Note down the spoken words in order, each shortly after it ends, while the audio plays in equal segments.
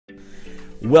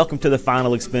Welcome to the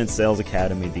Final Expense Sales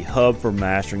Academy, the hub for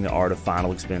mastering the art of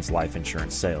final expense life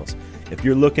insurance sales. If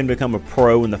you're looking to become a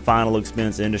pro in the final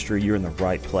expense industry, you're in the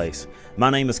right place.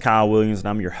 My name is Kyle Williams, and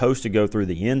I'm your host to go through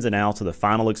the ins and outs of the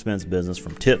final expense business,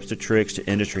 from tips to tricks to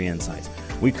industry insights.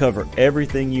 We cover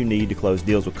everything you need to close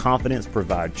deals with confidence,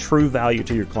 provide true value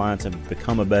to your clients, and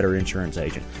become a better insurance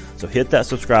agent. So hit that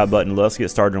subscribe button. Let's get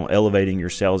started on elevating your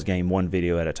sales game one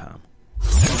video at a time.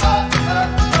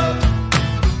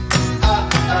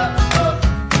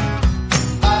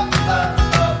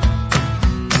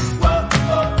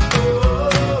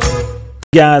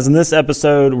 Guys, in this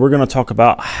episode, we're going to talk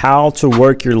about how to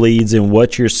work your leads and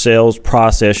what your sales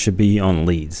process should be on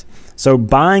leads. So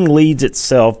buying leads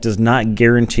itself does not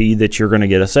guarantee that you're going to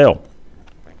get a sale.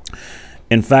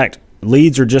 In fact,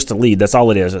 leads are just a lead. That's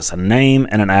all it is. It's a name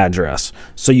and an address.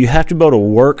 So you have to be able to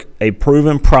work a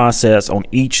proven process on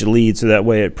each lead so that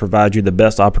way it provides you the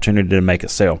best opportunity to make a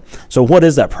sale. So what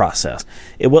is that process?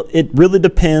 It really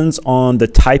depends on the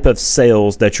type of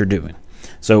sales that you're doing.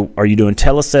 So are you doing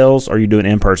telesales or are you doing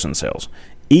in-person sales?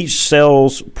 Each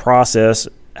sales process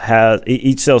has,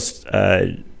 each sales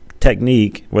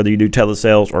technique, whether you do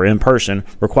telesales or in-person,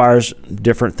 requires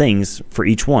different things for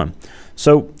each one.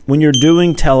 So when you're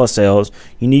doing telesales,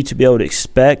 you need to be able to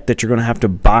expect that you're going to have to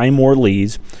buy more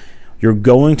leads. You're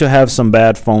going to have some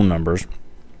bad phone numbers.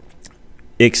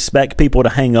 Expect people to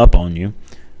hang up on you,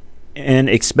 and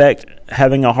expect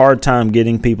having a hard time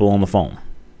getting people on the phone.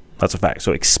 That's a fact.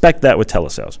 So expect that with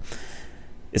telesales.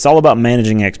 It's all about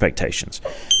managing expectations.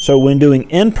 So when doing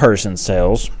in-person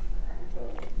sales,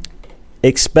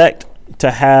 expect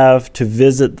to have to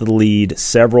visit the lead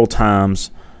several times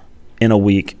in a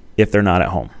week if they're not at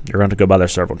home. You're going to go by there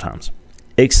several times.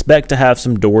 Expect to have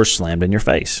some doors slammed in your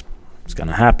face. It's going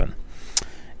to happen.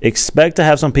 Expect to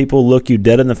have some people look you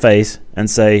dead in the face and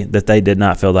say that they did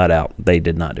not fill that out. They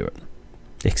did not do it.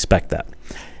 Expect that.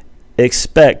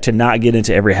 Expect to not get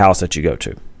into every house that you go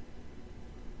to.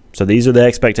 So these are the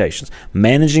expectations.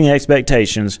 Managing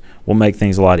expectations will make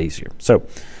things a lot easier. So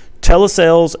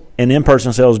telesales and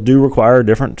in-person sales do require a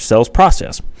different sales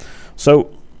process.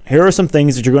 So here are some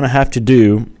things that you're going to have to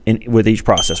do with each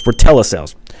process. For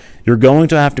telesales, you're going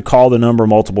to have to call the number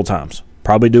multiple times.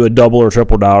 Probably do a double or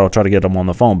triple dial to try to get them on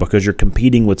the phone because you're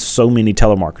competing with so many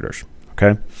telemarketers.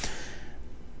 Okay.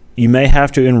 You may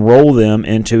have to enroll them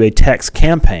into a text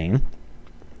campaign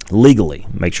legally.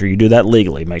 Make sure you do that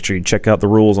legally. Make sure you check out the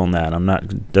rules on that. I'm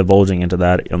not divulging into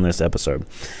that on this episode.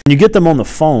 When you get them on the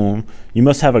phone, you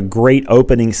must have a great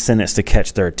opening sentence to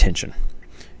catch their attention.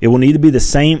 It will need to be the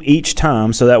same each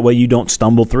time so that way you don't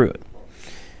stumble through it.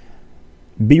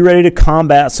 Be ready to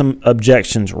combat some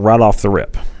objections right off the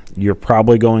rip. You're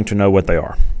probably going to know what they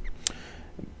are.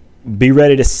 Be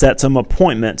ready to set some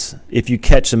appointments if you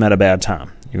catch them at a bad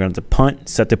time. You're going to have to punt,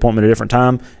 set the appointment at a different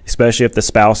time, especially if the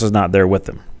spouse is not there with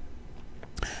them.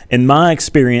 In my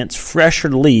experience, fresher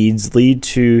leads lead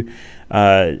to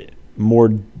an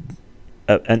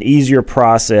easier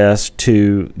process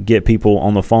to get people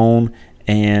on the phone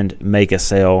and make a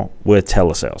sale with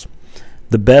telesales.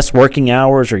 The best working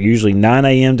hours are usually 9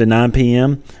 a.m. to 9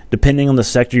 p.m., depending on the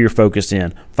sector you're focused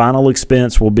in. Final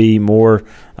expense will be more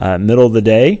middle of the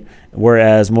day,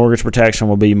 whereas mortgage protection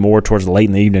will be more towards late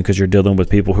in the evening because you're dealing with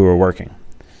people who are working.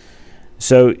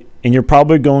 So, and you're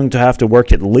probably going to have to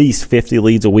work at least 50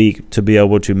 leads a week to be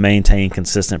able to maintain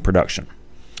consistent production.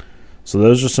 So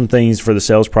those are some things for the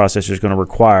sales process you're going to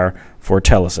require for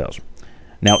telesales.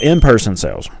 Now, in-person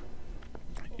sales.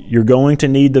 You're going to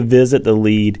need to visit the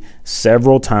lead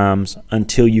several times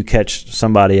until you catch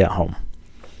somebody at home,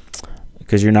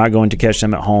 because you're not going to catch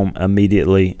them at home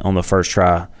immediately on the first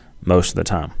try most of the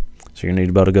time. So you need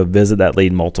to be able to go visit that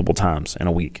lead multiple times in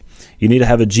a week. You need to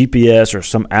have a GPS or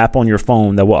some app on your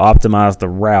phone that will optimize the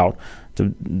route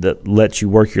that lets you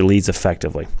work your leads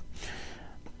effectively.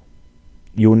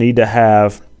 You'll need to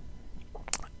have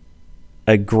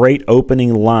a great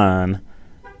opening line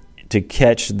to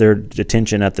catch their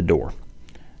attention at the door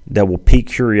that will pique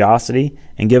curiosity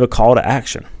and give a call to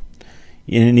action.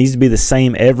 And it needs to be the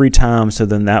same every time, so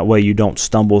then that way you don't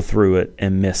stumble through it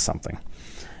and miss something.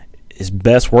 His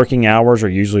best working hours are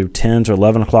usually 10 to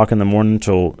 11 o'clock in the morning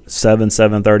till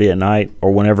 7:30 at night,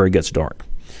 or whenever it gets dark.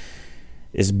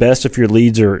 It's best if your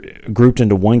leads are grouped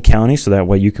into one county, so that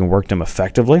way you can work them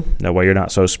effectively. That way you're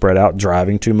not so spread out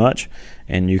driving too much,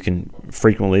 and you can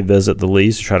frequently visit the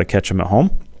leads to try to catch them at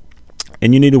home.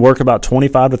 And you need to work about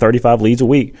 25 to 35 leads a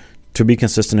week to be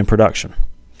consistent in production.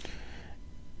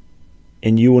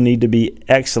 And you will need to be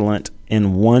excellent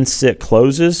in one sit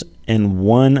closes and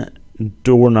one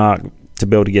door knock to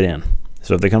be able to get in.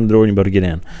 So if they come to the door, you're able to get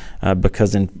in.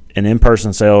 Because in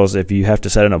in-person sales, if you have to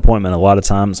set an appointment, a lot of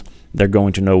times they're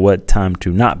going to know what time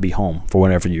to not be home for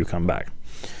whenever you come back.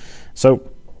 So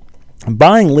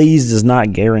buying leads does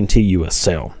not guarantee you a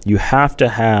sale. You have to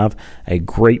have a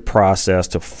great process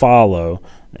to follow,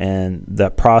 and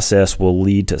that process will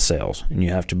lead to sales. And you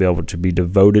have to be able to be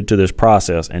devoted to this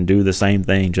process and do the same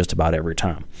thing just about every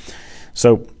time.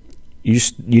 So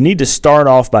you need to start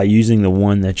off by using the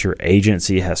one that your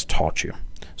agency has taught you.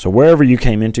 So wherever you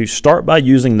came into, start by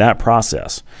using that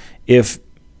process.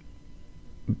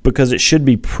 Because it should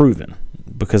be proven,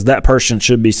 because that person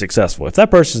should be successful. If that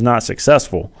person is not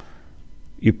successful,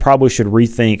 you probably should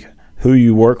rethink who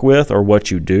you work with or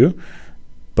what you do,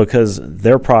 because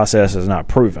their process is not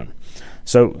proven.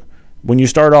 So when you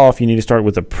start off, you need to start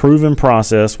with a proven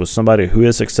process with somebody who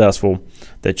is successful,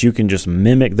 that you can just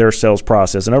mimic their sales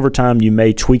process. And over time, you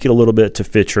may tweak it a little bit to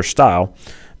fit your style,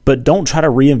 but don't try to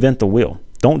reinvent the wheel.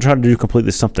 Don't try to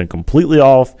do something completely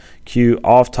off cue,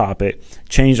 off topic,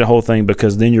 change the whole thing,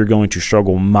 because then you're going to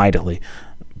struggle mightily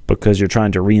because you're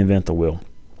trying to reinvent the wheel.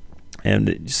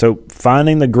 And so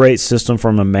finding the great system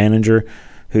from a manager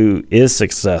who is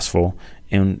successful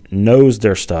and knows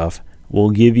their stuff will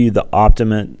give you the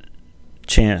optimum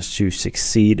chance to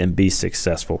succeed and be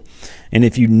successful. And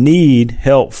if you need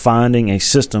help finding a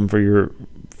system for your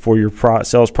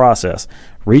sales process,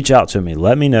 reach out to me.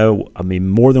 Let me know. I'll be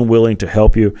more than willing to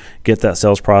help you get that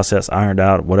sales process ironed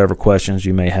out, whatever questions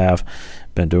you may have.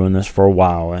 Been doing this for a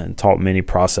while and taught many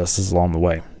processes along the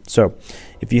way. So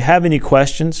if you have any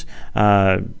questions,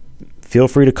 feel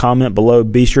free to comment below.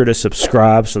 Be sure to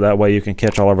subscribe so that way you can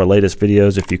catch all of our latest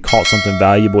videos. If you caught something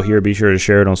valuable here, be sure to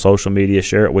share it on social media,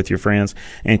 share it with your friends,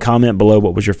 and comment below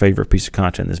what was your favorite piece of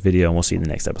content in this video, and we'll see you in the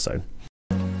next episode.